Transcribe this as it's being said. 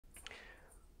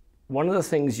One of the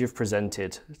things you've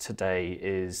presented today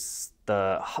is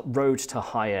the road to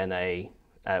high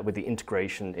NA with the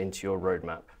integration into your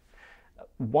roadmap.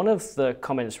 One of the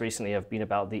comments recently have been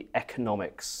about the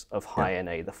economics of high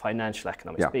NA, the financial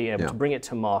economics, being able to bring it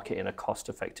to market in a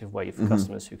cost-effective way for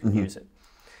customers who can use it.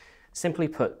 Simply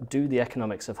put, do the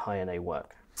economics of high NA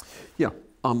work? Yeah,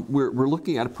 we're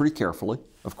looking at it pretty carefully.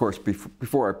 Of course,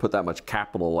 before I put that much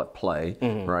capital at play,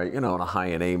 right? In a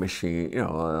high NA machine,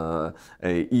 a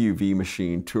EUV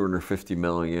machine, 250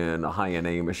 million, a high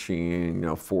NA machine,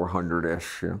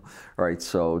 400-ish, right?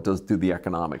 So do the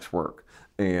economics work?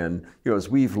 And as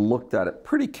we've looked at it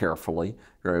pretty carefully,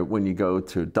 right? When you go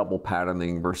to double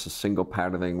patterning versus single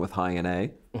patterning with high NA,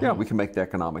 yeah, we can make the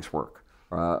economics work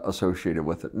associated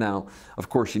with it. Now, of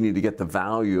course, you need to get the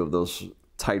value of those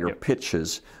tighter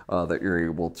pitches that you're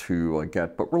able to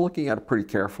get. But we're looking at it pretty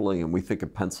carefully, and we think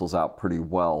it pencils out pretty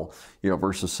well,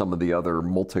 versus some of the other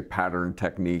multi-pattern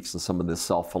techniques and some of the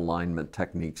self-alignment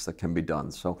techniques that can be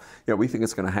done. So, yeah, we think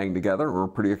it's going to hang together, and we're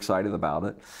pretty excited about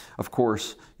it. Of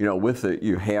course, with it,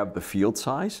 you have the field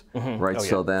size, right? Oh,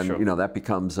 so then, sure. That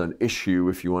becomes an issue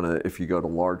if you go to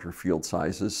larger field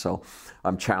sizes. So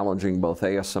I'm challenging both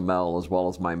ASML as well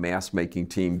as my mask making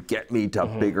team, get me to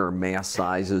bigger mask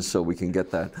sizes so we can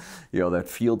get that, that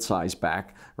field size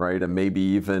back, right? And maybe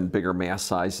even bigger mask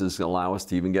sizes allow us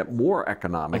to even get more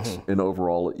economics in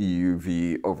overall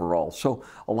EUV overall. So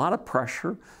a lot of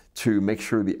pressure to make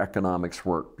sure the economics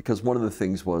work, because one of the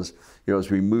things was,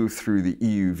 as we move through the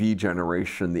EUV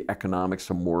generation, the economics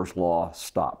of Moore's Law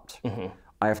stopped.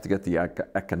 I have to get the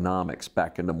economics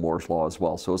back into Moore's Law as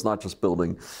well. So it's not just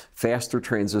building faster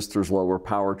transistors, lower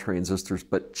power transistors,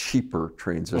 but cheaper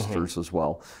transistors as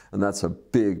well. And that's a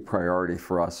big priority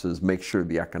for us, is make sure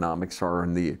the economics are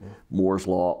in the Moore's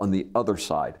Law on the other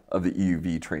side of the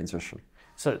EUV transition.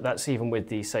 So that's even with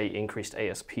the, say, increased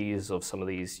ASPs of some of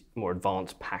these more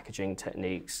advanced packaging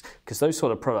techniques, because those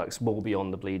sort of products will be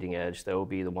on the bleeding edge. They will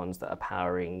be the ones that are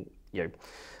powering,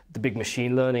 the big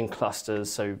machine learning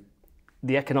clusters. So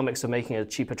the economics of making a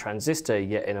cheaper transistor,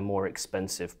 yet in a more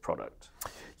expensive product.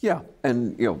 Yeah,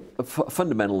 and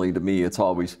fundamentally to me, it's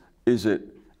always, is it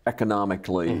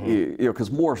economically, because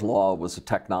Moore's Law was a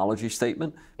technology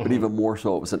statement, but even more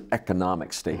so it was an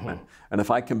economic statement. And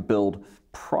if I can build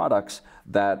products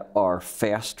that are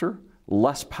faster,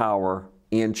 less power,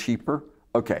 and cheaper,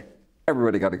 okay,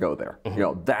 everybody got to go there.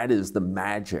 That is the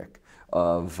magic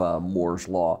of Moore's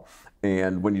Law.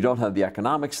 And when you don't have the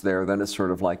economics there, then it's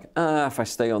sort of like, if I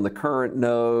stay on the current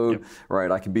node, right,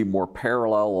 I can be more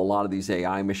parallel. A lot of these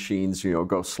AI machines,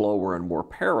 go slower and more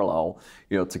parallel,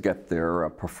 to get their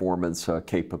performance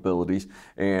capabilities.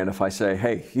 And if I say,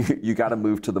 hey, you got to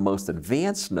move to the most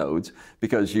advanced nodes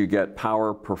because you get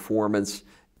power, performance,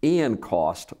 and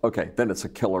cost, okay, then it's a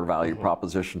killer value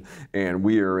proposition. And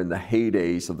we are in the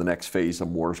heydays of the next phase of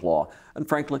Moore's Law. And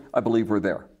frankly, I believe we're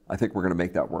there. I think we're going to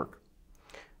make that work.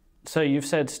 So you've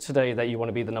said today that you want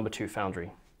to be the #2 foundry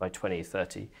by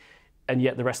 2030, and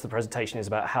yet the rest of the presentation is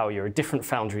about how you're a different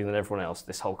foundry than everyone else,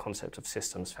 this whole concept of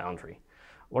systems foundry.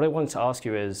 What I wanted to ask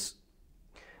you is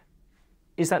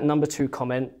that #2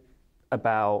 comment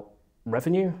about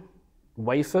revenue,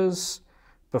 wafers,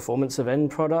 performance of end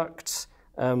products?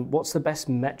 What's the best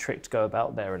metric to go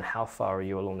about there, and how far are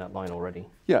you along that line already?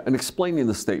 Yeah, and explaining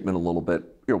the statement a little bit,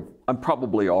 I'm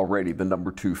probably already the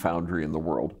 #2 foundry in the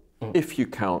world, if you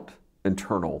count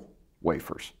internal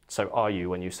wafers. So are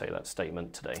you when you say that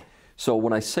statement today? So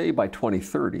when I say by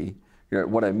 2030,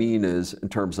 what I mean is in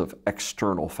terms of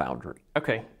external foundry.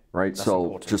 Okay. Right. That's so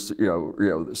important.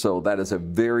 just so that is a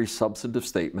very substantive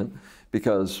statement,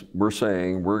 because we're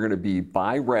saying we're going to be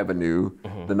by revenue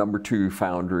the #2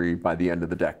 foundry by the end of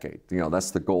the decade.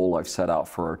 That's the goal I've set out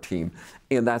for our team,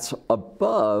 and that's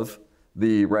above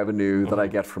the revenue that I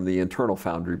get from the internal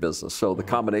foundry business. So the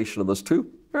combination of those two,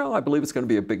 well, I believe it's going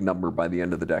to be a big number by the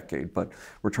end of the decade, but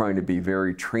we're trying to be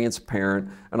very transparent,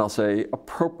 and I'll say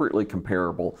appropriately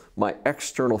comparable. My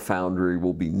external foundry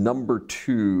will be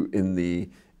 #2 in the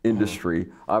industry.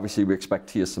 Obviously, we expect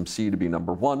TSMC to be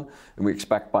 #1, and we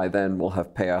expect by then we'll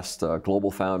have passed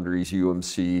Global Foundries,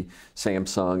 UMC,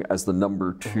 Samsung as the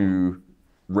 #2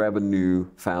 revenue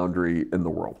foundry in the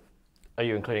world. Are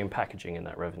you including packaging in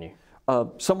that revenue?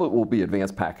 Some of it will be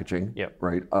advanced packaging,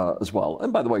 right, as well.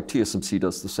 And by the way, TSMC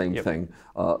does the same thing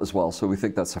as well. So we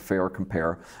think that's a fair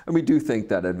compare. And we do think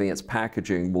that advanced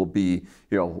packaging will be,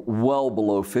 well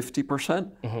below 50%,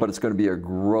 but it's going to be a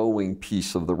growing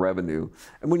piece of the revenue.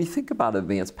 And when you think about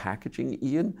advanced packaging,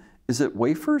 Ian, is it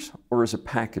wafers or is it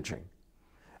packaging?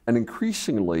 And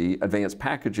increasingly, advanced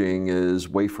packaging is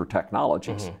wafer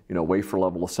technologies, wafer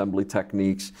level assembly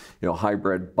techniques,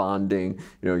 hybrid bonding,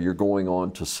 you're going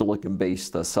on to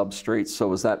silicon-based substrates.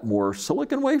 So is that more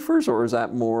silicon wafers or is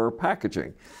that more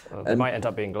packaging? It might end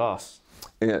up being glass.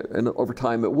 And over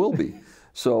time it will be.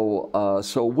 So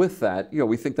with that,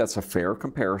 we think that's a fair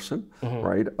comparison,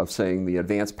 right, of saying the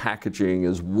advanced packaging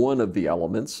is one of the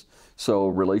elements. So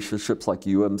relationships like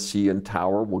UMC and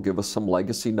Tower will give us some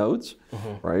legacy nodes,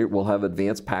 right? We'll have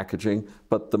advanced packaging,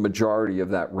 but the majority of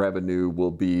that revenue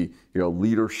will be,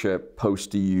 leadership,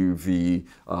 post-EUV,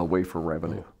 wafer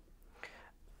revenue.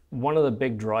 One of the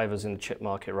big drivers in the chip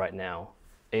market right now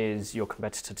is your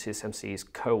competitor TSMC's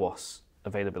CoWoS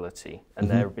availability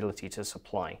and their ability to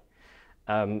supply.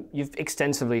 You've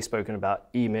extensively spoken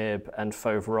about EMIB and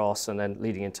Foveros and then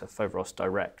leading into Foveros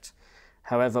Direct.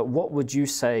 However, what would you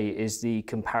say is the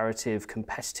competitive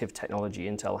technology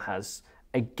Intel has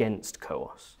against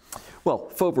CoWoS?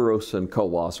 Well, Foveros and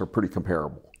CoWoS are pretty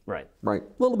comparable. Right. Right.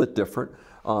 A little bit different.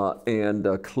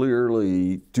 And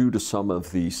clearly, due to some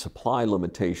of the supply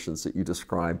limitations that you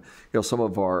described, some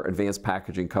of our advanced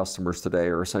packaging customers today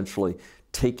are essentially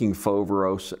taking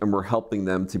Foveros and we're helping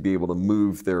them to be able to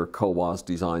move their CoWoS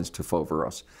designs to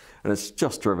Foveros. And it's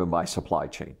just driven by supply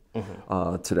chain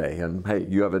today. And hey,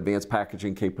 you have advanced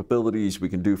packaging capabilities. We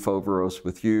can do Foveros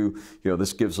with you.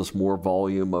 This gives us more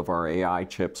volume of our AI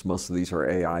chips. Most of these are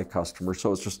AI customers.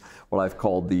 So it's just what I've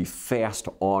called the fast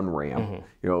on-ramp,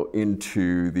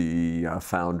 into the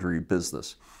foundry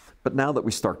business. But now that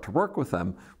we start to work with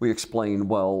them, we explain,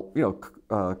 well,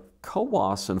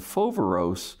 CoWoS and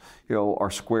Foveros, are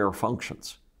square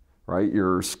functions. Right?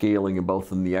 You're scaling in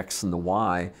both in the X and the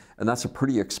Y, and that's a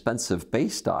pretty expensive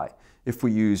base die. If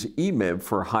we use EMIB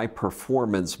for high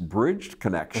performance bridged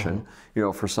connection,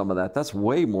 for some of that, that's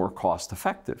way more cost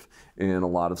effective in a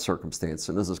lot of circumstances.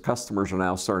 And as customers are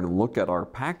now starting to look at our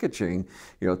packaging,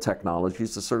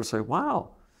 technologies to sort of say, wow,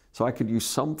 so I could use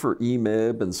some for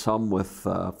EMIB and some with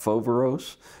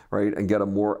Foveros, right? And get a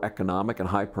more economic and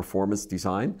high performance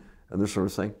design. And they're sort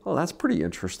of saying, oh, that's pretty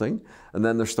interesting. And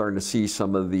then they're starting to see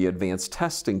some of the advanced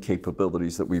testing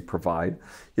capabilities that we provide,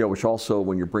 which also,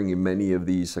 when you're bringing many of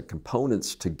these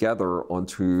components together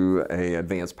onto an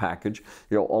advanced package,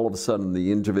 all of a sudden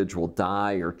the individual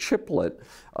die or chiplet,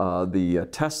 the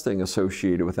testing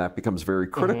associated with that becomes very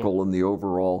critical in the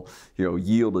overall,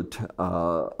 yielded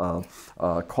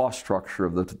cost structure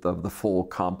of the full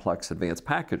complex advanced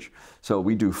package. So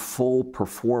we do full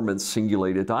performance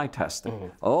singulated die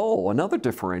testing. Oh, another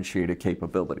differentiated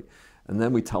capability. And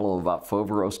then we tell them about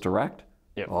Foveros Direct.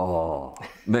 Yep. Oh,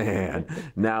 man.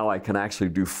 Now I can actually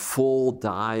do full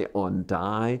die on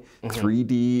die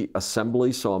 3D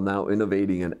assembly. So I'm now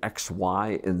innovating an X,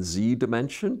 Y, and Z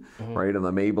dimension, right? And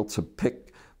I'm able to pick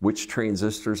which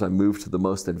transistors I move to the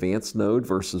most advanced node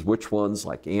versus which ones,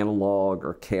 like analog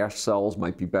or cache cells,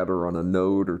 might be better on a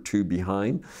node or two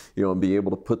behind, and be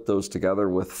able to put those together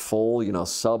with full,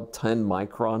 sub 10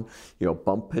 micron,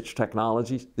 bump pitch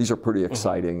technologies. These are pretty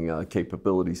exciting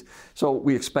capabilities. So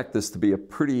we expect this to be a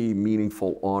pretty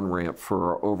meaningful on-ramp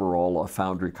for our overall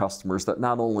foundry customers, that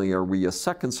not only are we a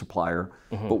second supplier,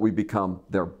 but we become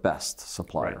their best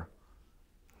supplier.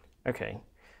 Right. Okay.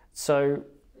 So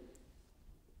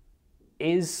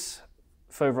is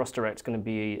Foveros Direct going to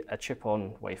be a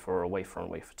chip-on-wafer or a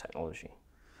wafer-on-wafer technology?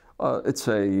 It's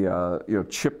a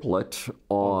chiplet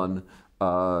on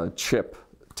chip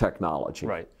technology.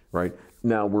 Right. Right.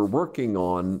 Now we're working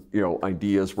on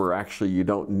ideas where actually you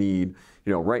don't need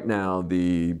right now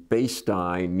the base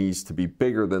die needs to be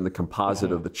bigger than the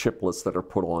composite of the chiplets that are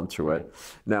put onto it.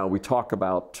 Now we talk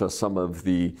about some of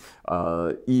the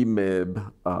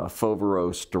EMIB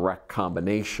Foveros Direct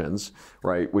combinations,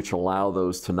 right, which allow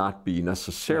those to not be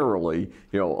necessarily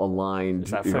aligned.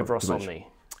 Is that Foveros Omni?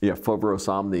 Yeah, Foveros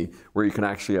Omni, where you can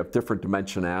actually have different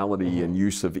dimensionality and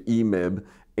use of EMIB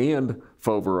and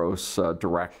Foveros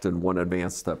Direct in one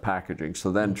advanced packaging.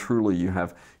 So then truly you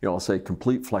have, I'll say,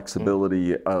 complete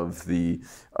flexibility of the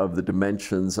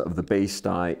dimensions of the base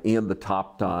die and the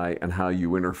top die and how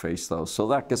you interface those. So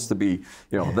that gets to be,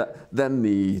 then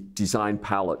the design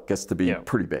palette gets to be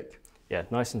pretty big. Yeah,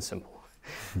 nice and simple.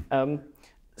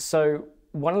 So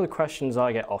one of the questions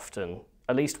I get often,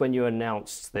 at least when you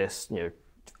announced this, IDM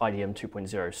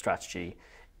 2.0 strategy,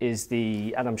 is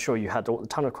and I'm sure you had a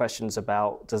ton of questions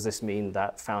about, does this mean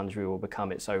that Foundry will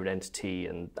become its own entity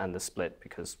and the split,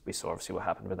 because we saw obviously what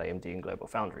happened with AMD and Global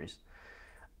Foundries.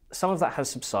 Some of that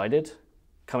has subsided,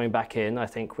 coming back in, I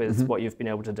think, with what you've been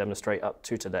able to demonstrate up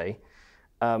to today.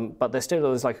 But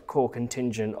there's like a core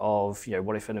contingent of,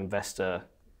 what if an investor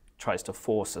tries to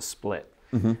force a split?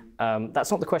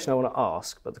 That's not the question I want to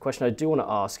ask, but the question I do want to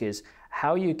ask is,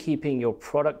 how are you keeping your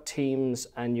product teams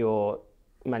and your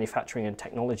manufacturing and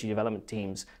technology development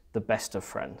teams the best of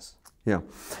friends? Yeah,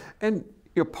 and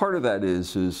part of that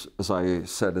is as I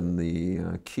said in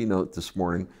the keynote this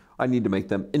morning, I need to make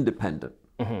them independent,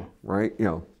 right?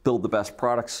 Build the best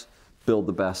products, build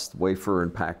the best wafer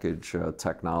and package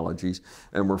technologies,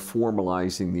 and we're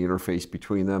formalizing the interface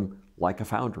between them like a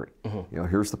foundry.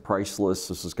 Here's the price list.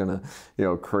 This is going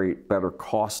to, create better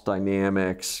cost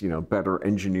dynamics, better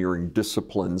engineering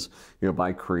disciplines,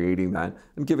 by creating that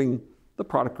and giving the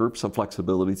product group some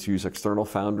flexibility to use external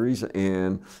foundries,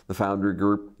 and the foundry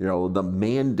group, the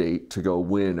mandate to go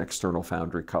win external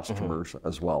foundry customers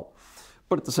as well.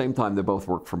 But at the same time, they both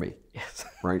work for me,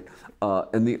 right?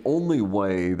 And the only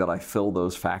way that I fill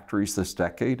those factories this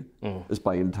decade is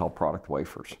by Intel product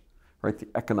wafers, right? The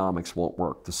economics won't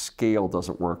work. The scale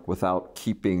doesn't work without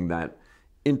keeping that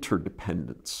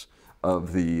interdependence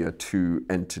of the two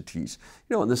entities.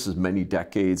 And this is many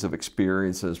decades of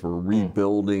experience as we're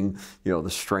rebuilding, the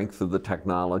strength of the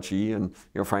technology and,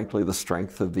 frankly, the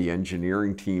strength of the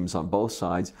engineering teams on both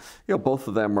sides. Both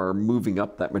of them are moving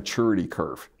up that maturity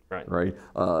curve. Right,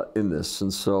 in this.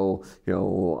 And so,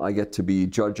 I get to be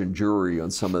judge and jury on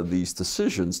some of these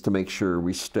decisions to make sure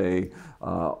we stay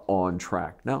on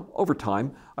track. Now, over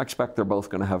time, I expect they're both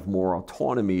going to have more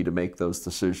autonomy to make those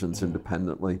decisions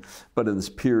independently. But in this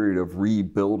period of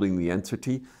rebuilding the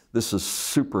entity, this is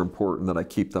super important that I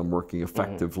keep them working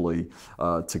effectively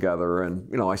together.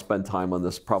 And, I spend time on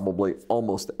this probably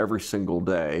almost every single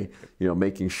day,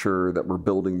 making sure that we're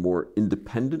building more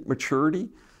independent maturity,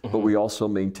 but we also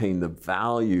maintain the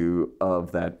value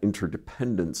of that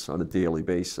interdependence on a daily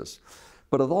basis.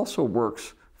 But it also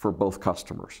works for both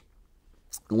customers.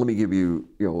 Let me give you,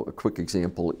 a quick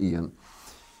example, Ian.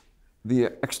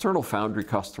 The external foundry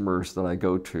customers that I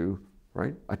go to,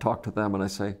 right, I talk to them and I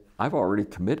say, I've already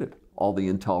committed all the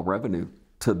Intel revenue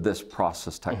to this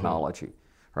process technology,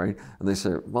 right? And they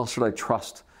say, well, should I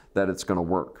trust that it's going to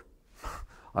work?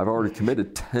 I've already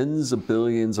committed tens of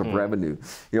billions of revenue.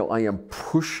 I am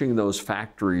pushing those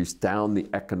factories down the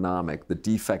economic, the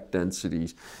defect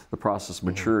densities, the process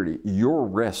maturity. Your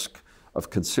risk of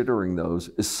considering those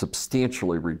is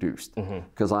substantially reduced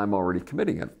because I'm already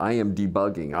committing it. I am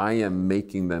debugging. I am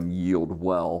making them yield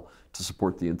well to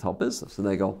support the Intel business. And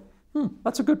they go,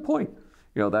 that's a good point.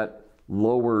 That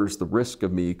lowers the risk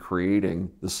of me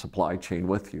creating the supply chain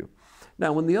with you.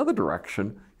 Now, in the other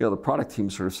direction, the product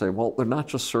teams sort of say, well, they're not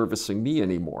just servicing me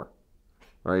anymore,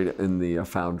 right, in the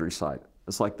foundry side.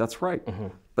 It's like, that's right.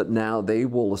 But now they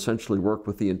will essentially work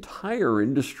with the entire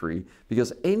industry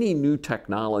because any new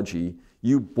technology,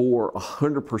 you bore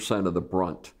 100% of the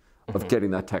brunt of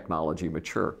getting that technology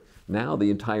mature. Now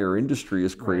the entire industry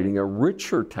is creating a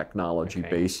richer technology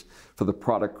base for the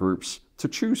product groups to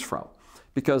choose from.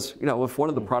 Because, if one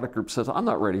of the product groups says, I'm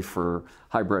not ready for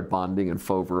hybrid bonding and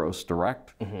Foveros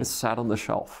Direct, it's sat on the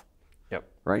shelf.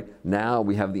 Right? Now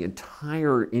we have the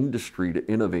entire industry to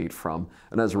innovate from,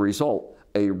 and as a result,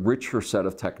 a richer set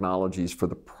of technologies for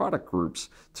the product groups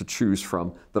to choose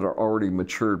from that are already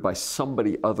matured by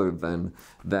somebody other than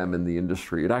them in the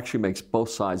industry. It actually makes both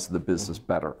sides of the business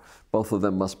better. Both of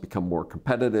them must become more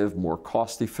competitive, more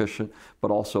cost efficient,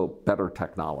 but also better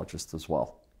technologists as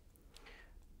well.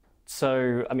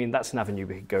 So, that's an avenue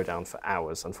we could go down for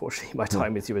hours. Unfortunately, my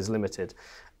time with you is limited.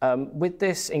 With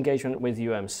this engagement with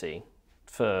UMC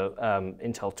for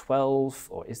Intel 12,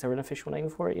 or is there an official name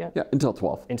for it yet? Yeah, Intel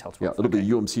 12. Intel 12. Yeah, it'll be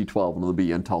UMC 12 and it'll be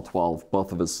Intel 12.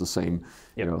 Both of it's the same,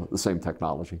 the same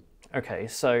technology. Okay,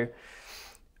 so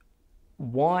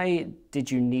why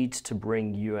did you need to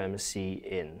bring UMC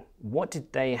in? What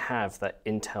did they have that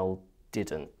Intel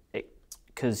didn't?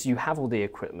 Because you have all the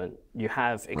equipment, you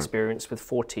have experience with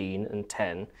 14 and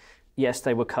 10. Yes,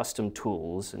 they were custom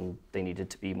tools and they needed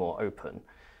to be more open.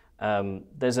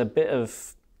 There's a bit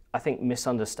of, I think,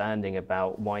 misunderstanding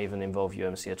about why even involve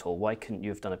UMC at all. Why couldn't you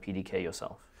have done a PDK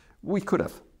yourself? We could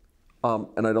have.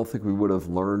 And I don't think we would have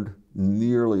learned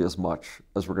nearly as much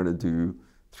as we're going to do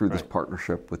through this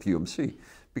partnership with UMC,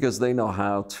 because they know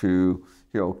how to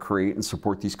create and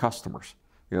support these customers.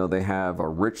 They have a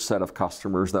rich set of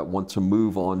customers that want to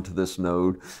move on to this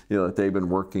node, that they've been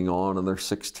working on, and they're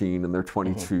 16 and they're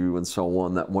 22 and so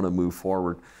on, that want to move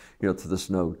forward, to this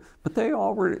node. But they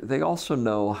also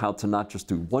know how to not just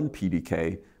do one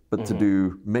PDK, but to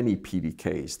do many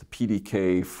PDKs. The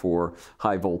PDK for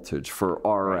high voltage, for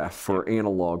RF, for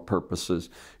analog purposes,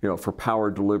 for power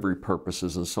delivery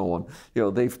purposes, and so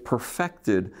on. They've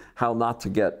perfected how not to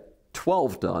get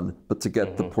 12 done, but to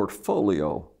get the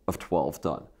portfolio of 12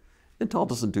 done. Intel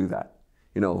doesn't do that.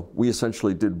 we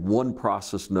essentially did one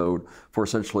process node for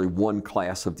essentially one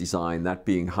class of design, that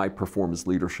being high performance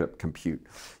leadership compute.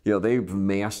 They've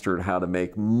mastered how to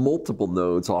make multiple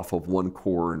nodes off of one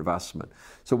core investment.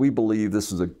 So we believe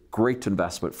this is a great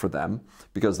investment for them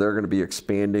because they're going to be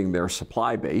expanding their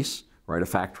supply base, right? A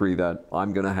factory that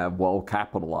I'm going to have well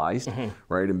capitalized,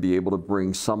 right? And be able to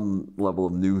bring some level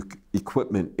of new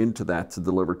equipment into that to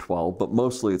deliver 12, but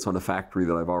mostly it's on a factory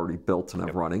that I've already built and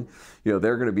I'm running.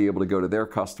 They're going to be able to go to their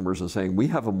customers and saying, we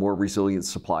have a more resilient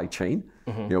supply chain.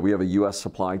 We have a US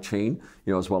supply chain,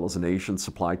 as well as an Asian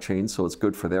supply chain, so it's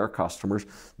good for their customers.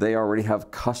 They already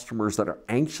have customers that are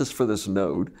anxious for this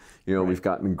node. We've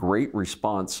gotten great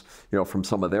response, from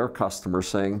some of their customers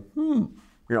saying,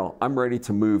 I'm ready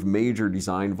to move major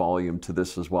design volume to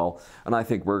this as well. And I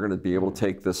think we're going to be able to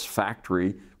take this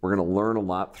factory, we're going to learn a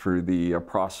lot through the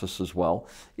process as well.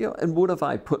 And what if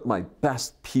I put my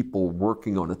best people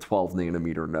working on a 12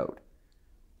 nanometer node?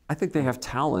 I think they have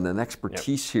talent and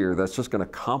expertise here that's just going to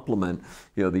complement,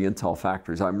 the Intel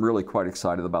factories. I'm really quite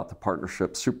excited about the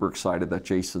partnership, super excited that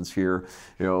Jason's here,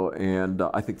 and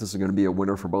I think this is going to be a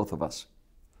winner for both of us.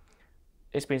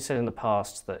 It's been said in the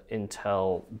past that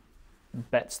Intel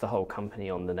bets the whole company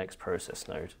on the next process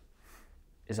node.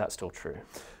 Is that still true?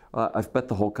 I've bet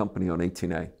the whole company on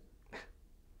 18A.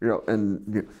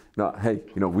 Hey,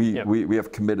 we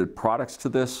have committed products to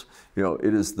this.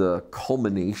 It is the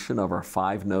culmination of our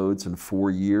 5 nodes in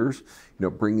 4 years,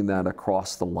 bringing that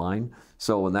across the line.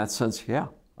 So in that sense, yeah,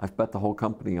 I've bet the whole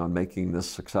company on making this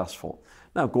successful.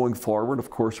 Now, going forward, of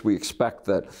course, we expect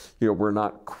that we're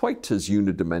not quite as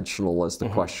unidimensional as the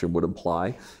question would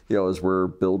imply. As we're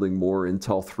building more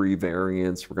Intel 3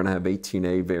 variants, we're going to have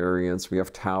 18A variants. We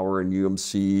have Tower and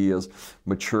UMC as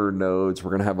mature nodes. We're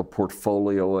going to have a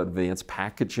portfolio of advanced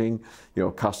packaging,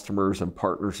 customers and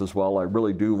partners as well. I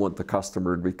really do want the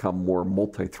customer to become more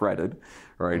multi-threaded,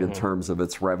 right, in terms of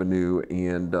its revenue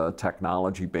and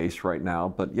technology base right now.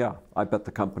 But yeah, I bet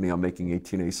the company on making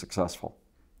 18A successful.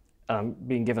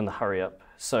 Being given the hurry up.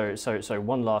 So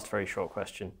one last very short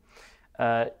question.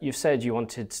 You've said you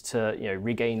wanted to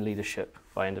regain leadership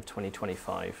by end of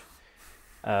 2025.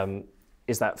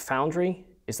 Is that foundry?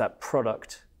 Is that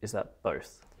product? Is that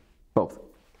both? Both,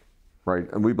 right?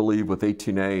 And we believe with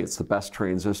 18A, it's the best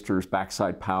transistors,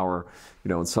 backside power,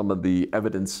 and some of the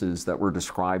evidences that were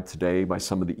described today by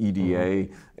some of the EDA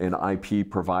and IP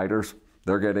providers.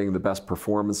 They're getting the best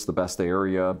performance, the best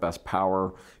area, best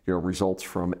power, results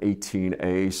from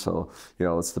 18A. So,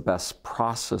 it's the best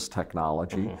process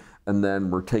technology. And then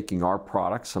we're taking our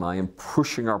products, and I am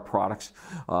pushing our products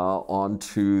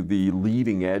onto the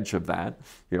leading edge of that.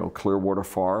 Clearwater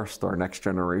Forest, our next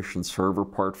generation server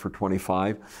part for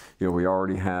 25. We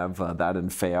already have that in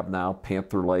fab now.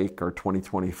 Panther Lake, our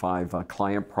 2025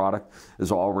 client product,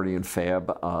 is already in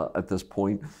fab at this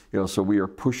point. So we are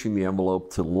pushing the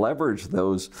envelope to leverage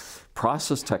those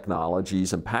process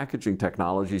technologies and packaging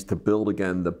technologies to build,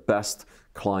 again, the best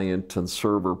client and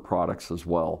server products as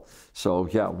well. So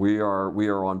yeah, we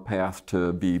are on path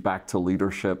to be back to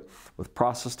leadership with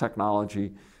process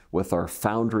technology, with our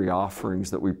foundry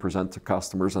offerings that we present to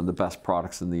customers, and the best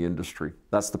products in the industry.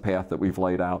 That's the path that we've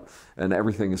laid out, and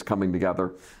everything is coming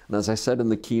together. And as I said in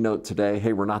the keynote today,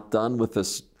 hey, we're not done with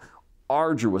this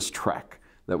arduous trek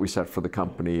that we set for the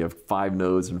company of 5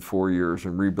 nodes in 4 years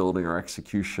and rebuilding our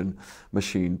execution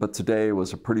machine. But today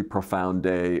was a pretty profound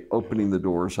day, opening the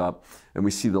doors up, and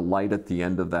we see the light at the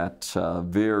end of that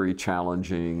very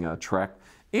challenging trek.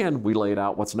 And we laid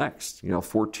out what's next,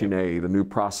 14A, the new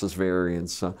process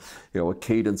variants, a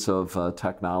cadence of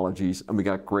technologies, and we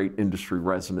got great industry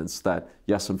resonance that,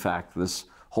 yes, in fact, this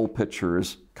whole picture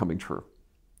is coming true.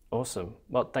 Awesome.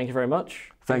 Well, thank you very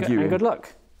much. Thank you. And good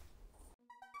luck.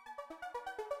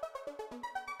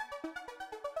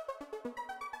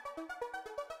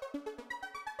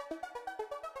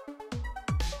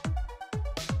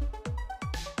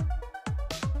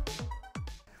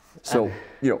 So,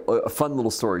 a fun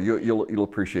little story. You'll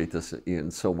appreciate this, Ian.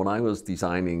 So when I was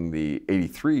designing the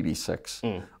 8386,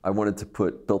 I wanted to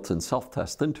put built-in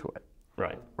self-test into it.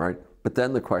 Right. But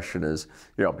then the question is,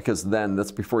 because then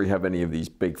that's before you have any of these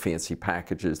big fancy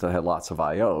packages that had lots of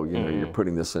I/O. You're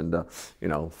putting this into,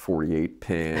 48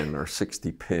 pin or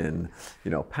 60 pin,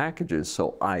 packages.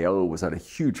 So I/O was at a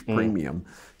huge premium.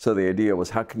 So the idea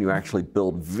was, how can you actually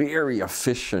build very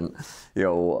efficient,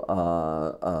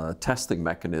 testing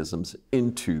mechanisms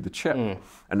into the chip?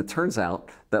 And it turns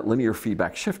out that linear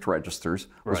feedback shift registers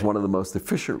was one of the most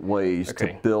efficient ways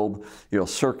to build,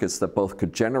 circuits that both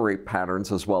could generate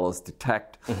patterns as well as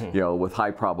detect, with high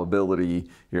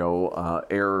probability,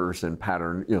 errors in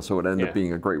pattern. So it ended up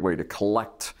being a great way to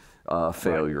collect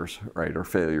failures, right, or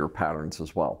failure patterns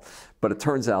as well. But it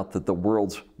turns out that the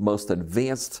world's most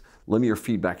advanced linear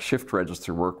feedback shift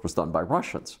register work was done by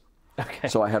Russians. Okay.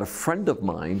 So I had a friend of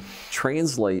mine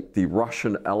translate the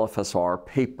Russian LFSR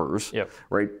papers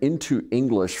right into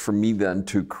English for me then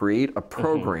to create a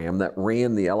program that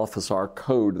ran the LFSR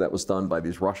code that was done by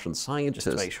these Russian scientists.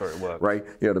 Just to make sure it worked.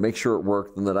 Right, to make sure it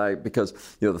worked, and that because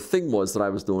the thing was that I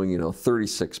was doing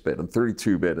 36-bit and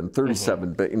 32-bit and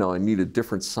 37-bit. I needed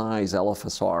different size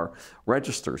LFSR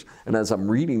registers, and as I'm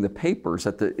reading the papers,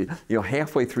 at the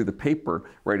halfway through the paper,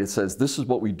 right, it says this is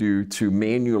what we do to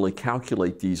manually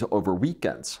calculate these over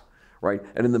weekends, right?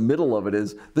 And in the middle of it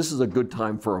is, this is a good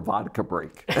time for a vodka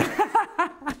break. You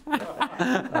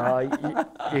got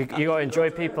to enjoy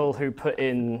people who put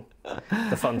in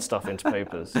the fun stuff into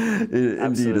papers.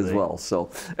 Indeed as well.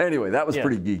 So anyway, that was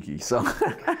pretty geeky. So